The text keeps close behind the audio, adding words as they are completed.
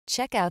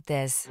Check out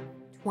this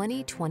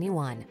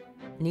 2021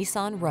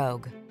 Nissan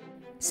Rogue.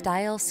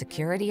 Style,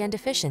 security, and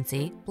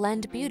efficiency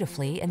blend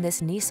beautifully in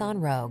this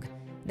Nissan Rogue,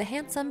 the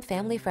handsome,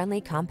 family-friendly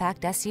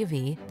compact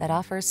SUV that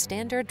offers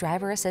standard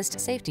driver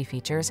assist safety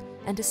features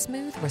and a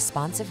smooth,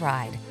 responsive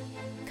ride.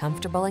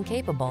 Comfortable and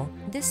capable,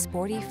 this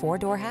sporty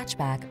four-door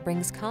hatchback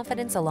brings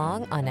confidence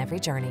along on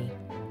every journey.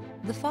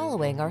 The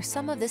following are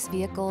some of this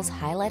vehicle's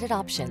highlighted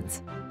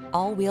options: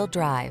 all-wheel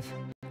drive,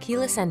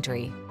 keyless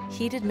entry,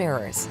 heated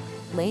mirrors,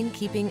 lane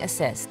keeping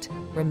assist,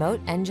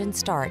 remote engine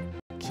start,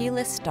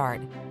 keyless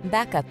start,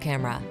 backup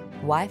camera,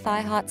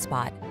 Wi-Fi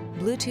hotspot,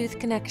 Bluetooth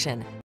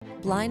connection,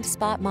 blind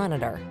spot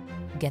monitor.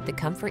 Get the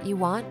comfort you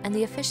want and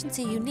the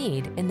efficiency you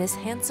need in this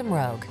handsome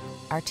Rogue.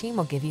 Our team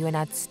will give you an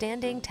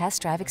outstanding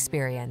test drive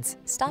experience.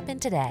 Stop in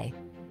today.